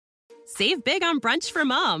Save big on brunch for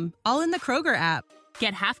mom, all in the Kroger app.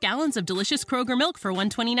 Get half gallons of delicious Kroger milk for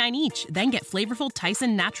 $1.29 each. Then get flavorful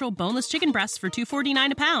Tyson natural boneless chicken breasts for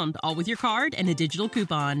 $2.49 a pound, all with your card and a digital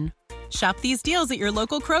coupon. Shop these deals at your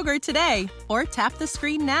local Kroger today, or tap the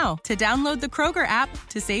screen now to download the Kroger app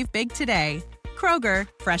to save big today. Kroger,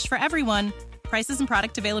 fresh for everyone. Prices and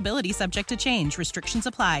product availability subject to change. Restrictions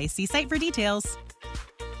apply. See site for details.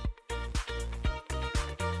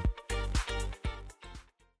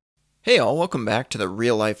 Hey all, welcome back to the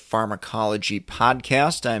Real Life Pharmacology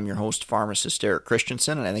Podcast. I'm your host, pharmacist Eric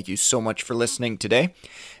Christensen, and I thank you so much for listening today.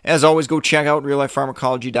 As always, go check out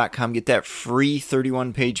reallifepharmacology.com. Get that free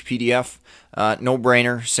 31-page PDF.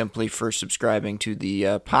 No-brainer, simply for subscribing to the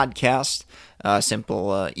podcast.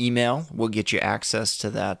 Simple email will get you access to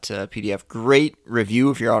that PDF. Great review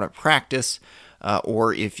if you're out at practice.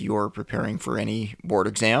 Or if you're preparing for any board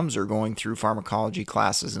exams or going through pharmacology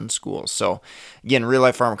classes in school. So again,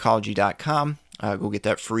 reallifepharmacology.com. Go get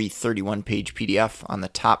that free 31-page PDF on the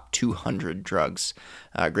top 200 drugs.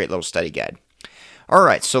 Great little study guide. All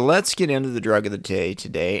right, so let's get into the drug of the day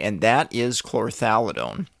today, and that is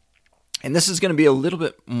chlorthalidone. And this is going to be a little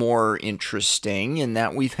bit more interesting in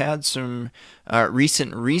that we've had some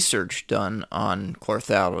recent research done on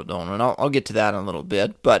chlorthalidone, and I'll get to that in a little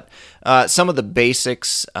bit. But some of the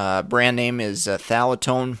basics, brand name is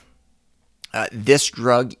Thalitone. This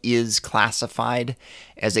drug is classified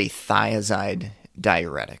as a thiazide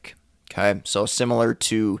diuretic. Okay, so similar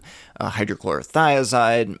to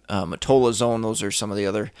hydrochlorothiazide, metolazone, those are some of the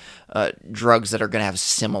other drugs that are going to have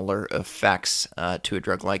similar effects to a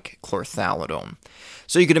drug like chlorthalidone.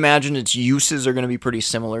 So you can imagine its uses are going to be pretty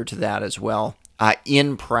similar to that as well.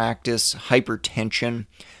 In practice, hypertension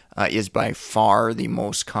is by far the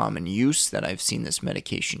most common use that I've seen this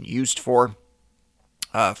medication used for,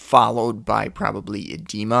 followed by probably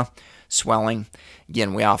edema, swelling.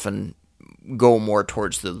 Again, we often go more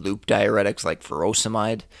towards the loop diuretics like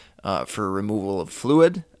furosemide for removal of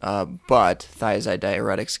fluid, but thiazide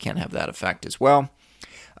diuretics can have that effect as well.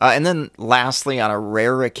 And then lastly, on a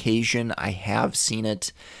rare occasion, I have seen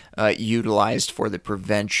it utilized for the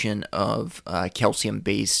prevention of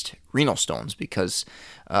calcium-based renal stones because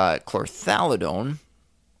chlorthalidone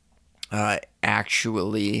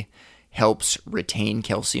actually helps retain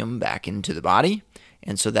calcium back into the body.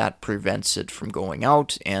 And so that prevents it from going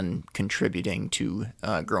out and contributing to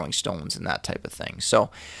growing stones and that type of thing. So,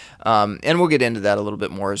 and we'll get into that a little bit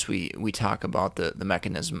more as we talk about the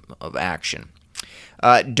mechanism of action.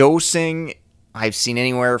 Dosing, I've seen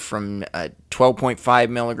anywhere from 12.5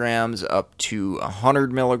 milligrams up to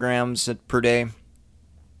 100 milligrams per day.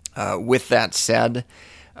 With that said,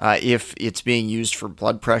 if it's being used for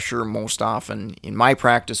blood pressure, most often in my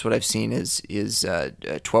practice, what I've seen is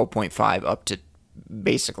 12.5 up to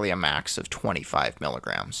basically a max of 25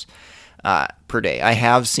 milligrams per day. I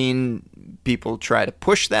have seen people try to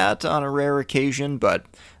push that on a rare occasion, but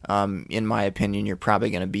in my opinion, you're probably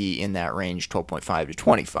going to be in that range, 12.5 to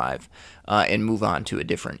 25, and move on to a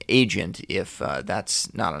different agent if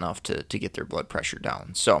that's not enough to get their blood pressure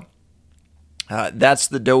down. So that's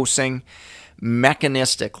the dosing.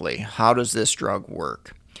 Mechanistically, how does this drug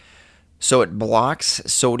work? So it blocks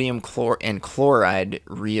sodium and chloride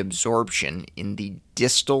reabsorption in the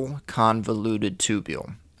distal convoluted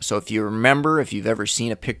tubule. So if you remember, if you've ever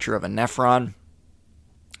seen a picture of a nephron,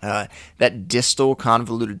 that distal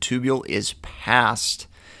convoluted tubule is past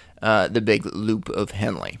the big loop of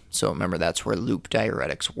Henle. So remember, that's where loop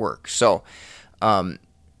diuretics work. So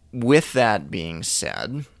with that being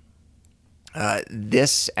said,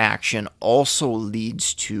 this action also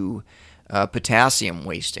leads to potassium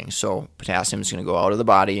wasting. So potassium is going to go out of the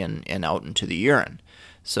body and out into the urine.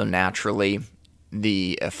 So naturally,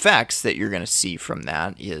 the effects that you're going to see from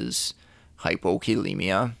that is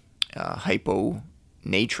hypokalemia,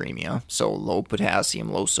 hyponatremia, so low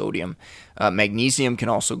potassium, low sodium. Magnesium can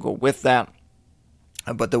also go with that.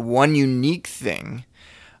 But the one unique thing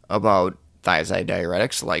about thiazide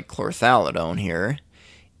diuretics like chlorthalidone here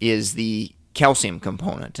is the calcium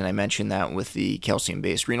component, and I mentioned that with the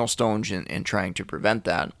calcium-based renal stones and trying to prevent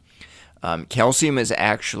that. Calcium is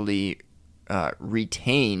actually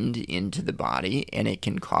retained into the body, and it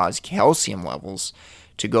can cause calcium levels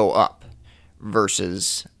to go up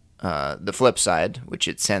versus the flip side, which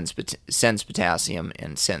it sends potassium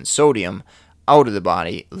and sends sodium out of the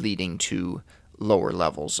body, leading to lower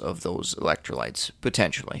levels of those electrolytes,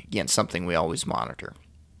 potentially. Again, something we always monitor.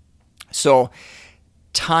 So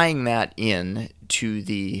tying that in to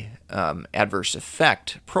the adverse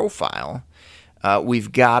effect profile,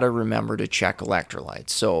 we've got to remember to check electrolytes.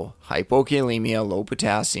 So hypokalemia, low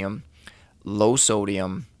potassium, low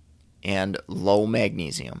sodium, and low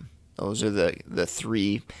magnesium. Those are the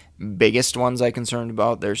three biggest ones I'm concerned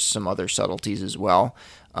about. There's some other subtleties as well.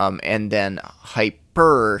 And then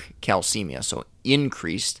hypercalcemia, so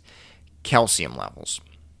increased calcium levels.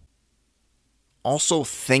 Also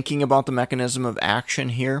thinking about the mechanism of action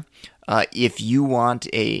here, if you want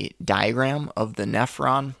a diagram of the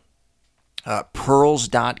nephron,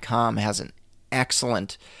 Pearls.com has an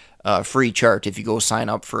excellent free chart if you go sign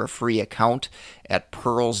up for a free account at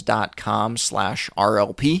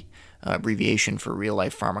pearls.com/RLP, abbreviation for real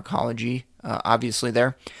life pharmacology, obviously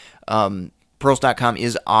there. Pearls.com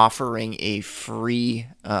is offering a free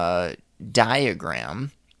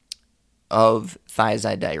diagram of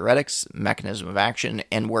thiazide diuretics, mechanism of action,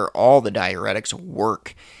 and where all the diuretics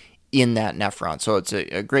work in that nephron. So it's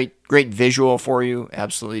a great visual for you.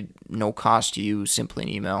 Absolutely no cost to you. Simply an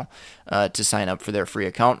email to sign up for their free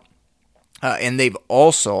account. And they've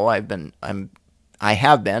also, I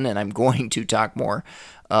have been, and I'm going to talk more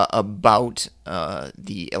about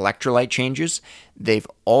the electrolyte changes. They've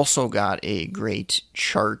also got a great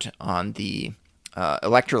chart on the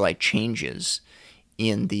electrolyte changes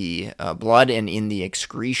in the blood and in the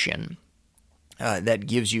excretion that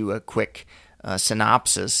gives you a quick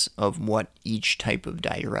synopsis of what each type of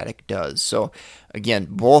diuretic does. So again,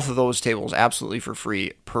 both of those tables absolutely for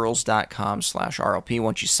free, pearls.com/RLP.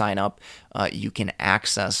 Once you sign up, you can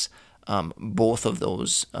access both of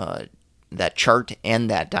those, that chart and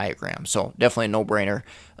that diagram. So definitely a no-brainer.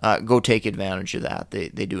 Go take advantage of that. They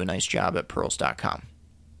do a nice job at pearls.com.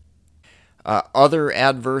 Other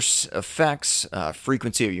adverse effects,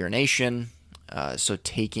 frequency of urination. So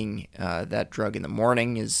taking that drug in the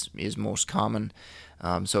morning is most common.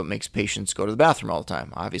 So it makes patients go to the bathroom all the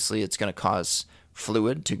time. Obviously, it's going to cause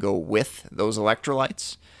fluid to go with those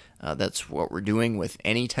electrolytes. That's what we're doing with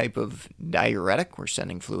any type of diuretic. We're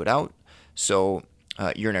sending fluid out. So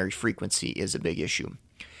urinary frequency is a big issue.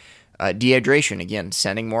 Dehydration, again,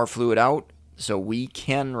 sending more fluid out. So we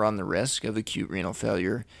can run the risk of acute renal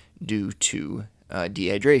failure due to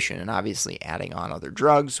dehydration, and obviously adding on other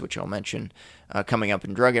drugs, which I'll mention coming up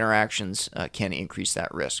in drug interactions, can increase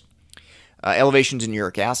that risk. Elevations in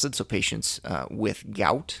uric acid, so patients with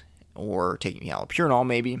gout or taking allopurinol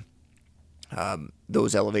maybe,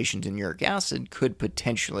 those elevations in uric acid could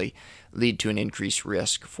potentially lead to an increased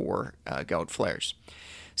risk for gout flares.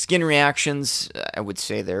 Skin reactions, I would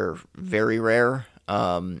say they're very rare.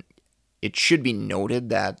 It should be noted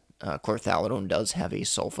that chlorthalidone does have a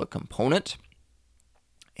sulfa component,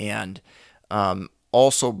 and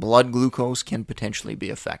also blood glucose can potentially be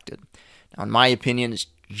affected. Now, in my opinion, it's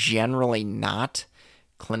generally not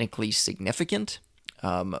clinically significant,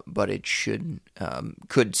 but it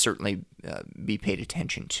could certainly be paid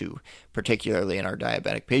attention to, particularly in our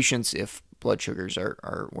diabetic patients if blood sugars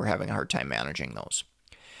we're having a hard time managing those.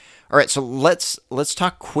 All right, so let's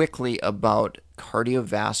talk quickly about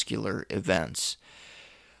cardiovascular events.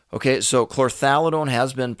 Okay, so chlorthalidone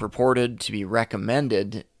has been purported to be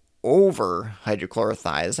recommended over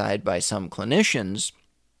hydrochlorothiazide by some clinicians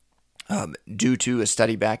due to a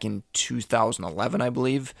study back in 2011, I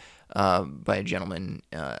believe, by a gentleman,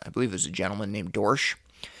 I believe it was a gentleman named Dorsch.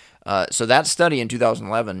 So that study in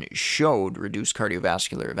 2011 showed reduced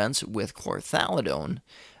cardiovascular events with chlorthalidone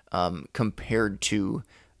compared to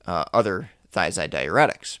other thiazide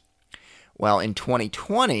diuretics. Well, in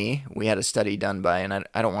 2020, we had a study done by, and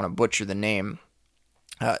I don't want to butcher the name,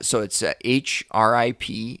 so it's HRIPCSAK.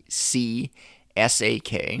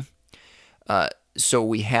 So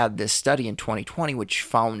we had this study in 2020 which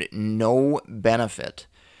found no benefit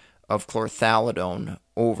of chlorthalidone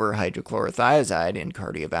over hydrochlorothiazide in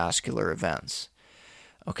cardiovascular events.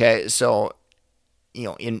 Okay, so,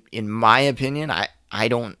 in my opinion, I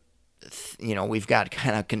don't, we've got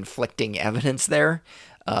kind of conflicting evidence there.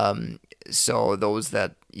 So those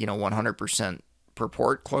that, 100%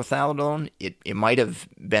 purport chlorthalidone, it might have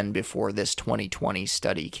been before this 2020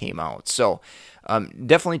 study came out. So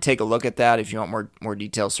definitely take a look at that. If you want more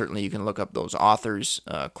details, certainly you can look up those authors,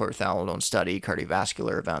 chlorthalidone study,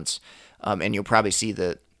 cardiovascular events, and you'll probably see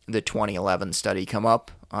the 2011 study come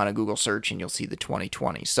up on a Google search, and you'll see the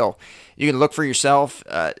 2020. So you can look for yourself,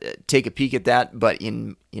 take a peek at that. But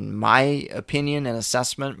in my opinion and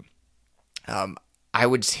assessment, I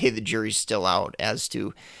would say the jury's still out as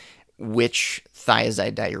to which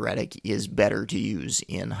thiazide diuretic is better to use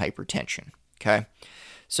in hypertension. Okay,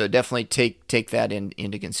 so definitely take that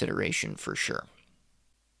into consideration for sure.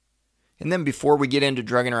 And then before we get into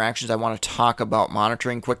drug interactions, I want to talk about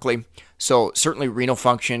monitoring quickly. So certainly renal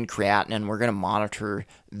function, creatinine, we're going to monitor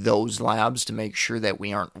those labs to make sure that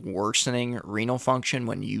we aren't worsening renal function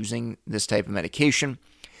when using this type of medication.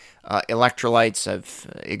 Electrolytes,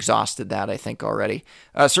 I've exhausted that, I think, already.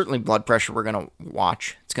 Certainly blood pressure, we're going to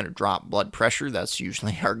watch. It's going to drop blood pressure. That's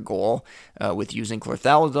usually our goal with using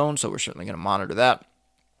chlorthalidone, so we're certainly going to monitor that.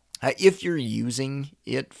 If you're using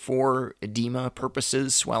it for edema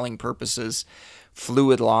purposes, swelling purposes,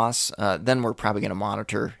 fluid loss, then we're probably going to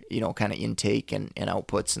monitor, kind of intake and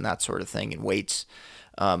outputs and that sort of thing, and weights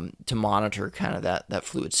to monitor kind of that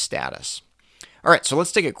fluid status. All right, so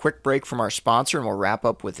let's take a quick break from our sponsor, and we'll wrap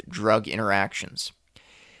up with drug interactions.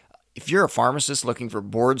 If you're a pharmacist looking for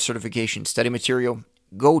board certification study material,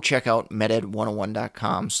 go check out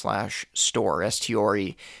meded101.com/store, S-T-O-R-E.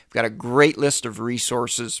 We've got a great list of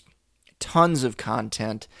resources, tons of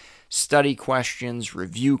content, study questions,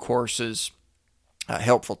 review courses,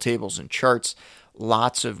 helpful tables and charts,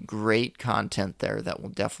 lots of great content there that will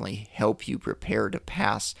definitely help you prepare to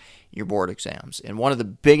pass your board exams. And one of the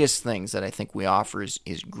biggest things that I think we offer is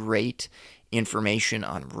great information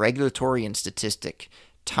on regulatory and statistic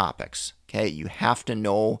topics. Okay, you have to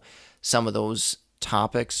know some of those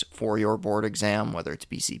topics for your board exam, whether it's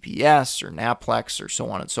BCPS or NAPLEX or so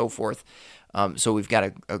on and so forth. So we've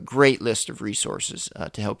got a great list of resources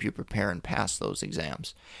to help you prepare and pass those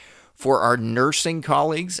exams. For our nursing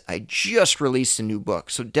colleagues, I just released a new book,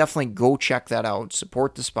 so definitely go check that out.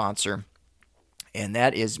 Support the sponsor. And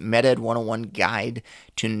that is MedEd 101 Guide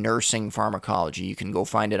to Nursing Pharmacology. You can go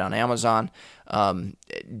find it on Amazon.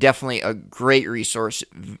 Definitely a great resource.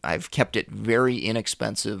 I've kept it very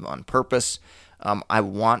inexpensive on purpose. I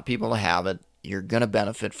want people to have it. You're going to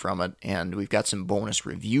benefit from it. And we've got some bonus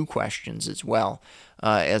review questions as well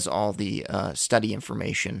as all the study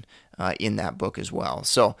information in that book as well.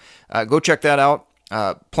 So go check that out.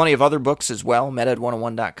 Plenty of other books as well,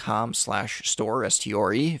 meded101.com/store,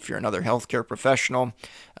 S-T-O-R-E, if you're another healthcare professional.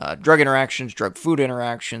 Drug interactions, drug-food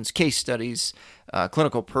interactions, case studies,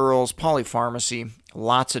 clinical pearls, polypharmacy,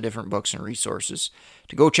 lots of different books and resources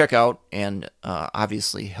to go check out and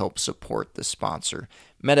obviously help support the sponsor,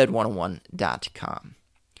 meded101.com.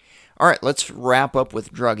 All right, let's wrap up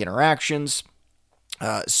with drug interactions.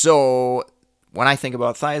 So when I think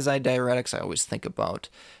about thiazide diuretics, I always think about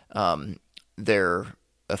their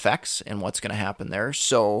effects and what's going to happen there.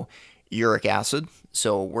 So uric acid.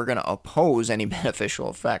 So we're going to oppose any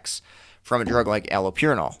beneficial effects from a drug like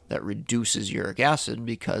allopurinol that reduces uric acid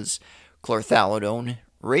because chlorthalidone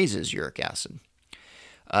raises uric acid.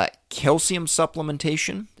 Calcium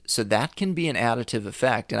supplementation. So that can be an additive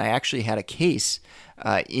effect. And I actually had a case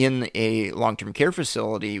in a long-term care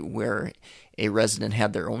facility where a resident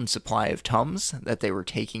had their own supply of Tums that they were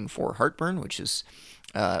taking for heartburn, which is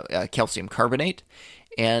calcium carbonate,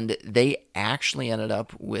 and they actually ended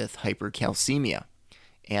up with hypercalcemia,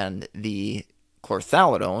 and the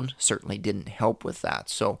chlorthalidone certainly didn't help with that.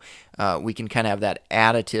 So we can kind of have that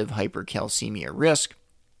additive hypercalcemia risk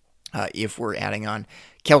if we're adding on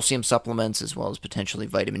calcium supplements, as well as potentially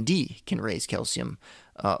vitamin D can raise calcium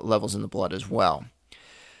levels in the blood as well.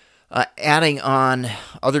 Adding on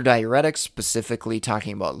other diuretics, specifically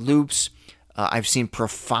talking about loops, I've seen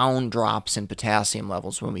profound drops in potassium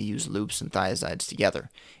levels when we use loops and thiazides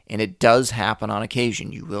together. And it does happen on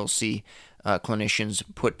occasion. You will see clinicians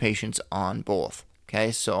put patients on both.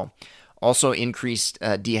 Okay, so also increased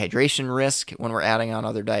dehydration risk when we're adding on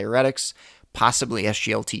other diuretics, possibly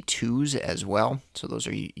SGLT2s as well. So those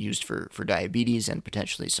are used for diabetes and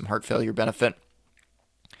potentially some heart failure benefit.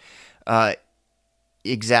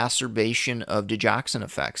 Exacerbation of digoxin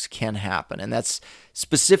effects can happen, and that's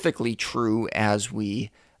specifically true as we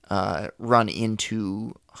run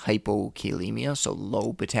into hypokalemia, so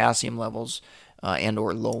low potassium levels and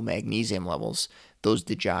or low magnesium levels. Those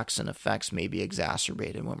digoxin effects may be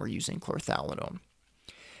exacerbated when we're using chlorthalidone.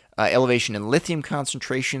 Elevation in lithium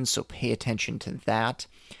concentrations, so pay attention to that.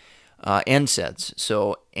 NSAIDs,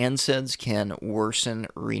 so NSAIDs can worsen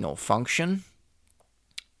renal function,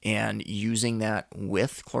 and using that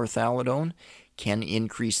with chlorthalidone can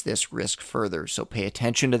increase this risk further. So pay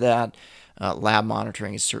attention to that. Lab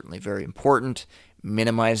monitoring is certainly very important.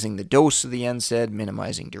 Minimizing the dose of the NSAID,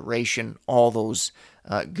 minimizing duration, all those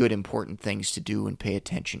good important things to do and pay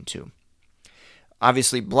attention to.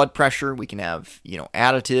 Obviously, blood pressure, we can have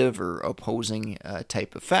additive or opposing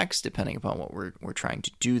type effects depending upon what we're trying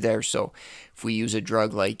to do there. So if we use a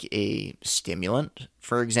drug like a stimulant,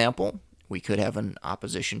 for example, we could have an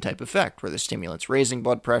opposition type effect where the stimulant's raising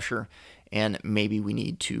blood pressure and maybe we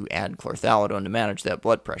need to add chlorthalidone to manage that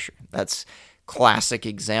blood pressure. That's classic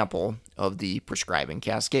example of the prescribing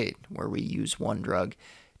cascade where we use one drug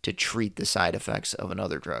to treat the side effects of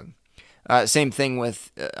another drug. Same thing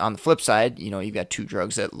with, on the flip side, you've got two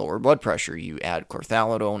drugs that lower blood pressure. You add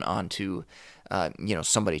chlorthalidone onto,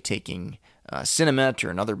 somebody taking Sinemet or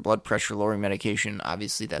another blood pressure lowering medication,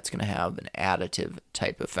 obviously that's going to have an additive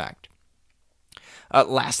type effect.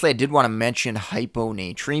 Lastly, I did want to mention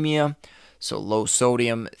hyponatremia, so low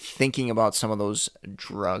sodium, thinking about some of those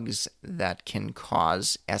drugs that can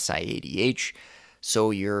cause SIADH.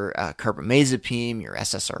 So your carbamazepine, your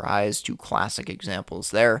SSRIs, two classic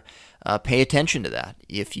examples there. Pay attention to that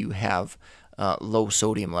if you have low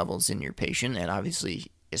sodium levels in your patient, and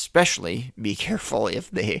obviously, especially be careful if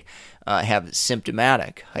they have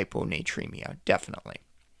symptomatic hyponatremia, definitely.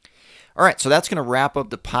 All right, so that's going to wrap up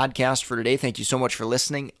the podcast for today. Thank you so much for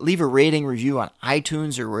listening. Leave a rating review on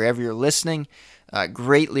iTunes or wherever you're listening.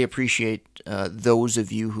 Greatly appreciate those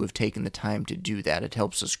of you who have taken the time to do that. It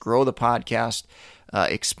helps us grow the podcast,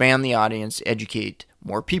 expand the audience, educate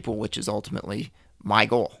more people, which is ultimately my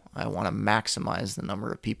goal. I want to maximize the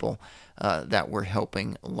number of people that we're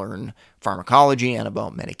helping learn pharmacology and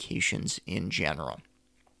about medications in general.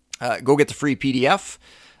 Go get the free PDF,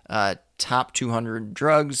 Top 200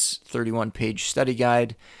 Drugs, 31-page study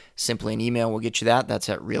guide. Simply an email will get you that. That's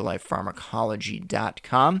at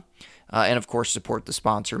reallifepharmacology.com. And, of course, support the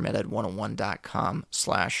sponsor,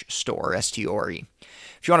 meded101.com/store, S-T-O-R-E.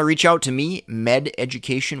 If you want to reach out to me,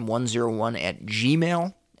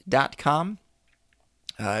 mededucation101@gmail.com.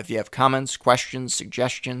 If you have comments, questions,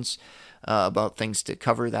 suggestions about things to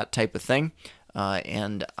cover, that type of thing.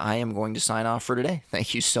 And I am going to sign off for today.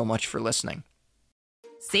 Thank you so much for listening.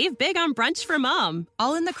 Save big on brunch for mom,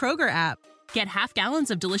 all in the Kroger app. Get half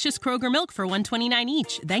gallons of delicious Kroger milk for $1.29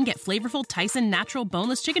 each. Then get flavorful Tyson natural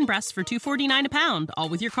boneless chicken breasts for $2.49 a pound, all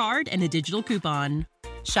with your card and a digital coupon.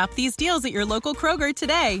 Shop these deals at your local Kroger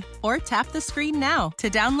today, or tap the screen now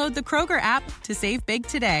to download the Kroger app to save big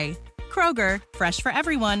today. Kroger, fresh for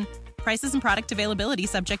everyone. Prices and product availability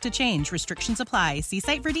subject to change. Restrictions apply. See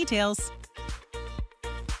site for details.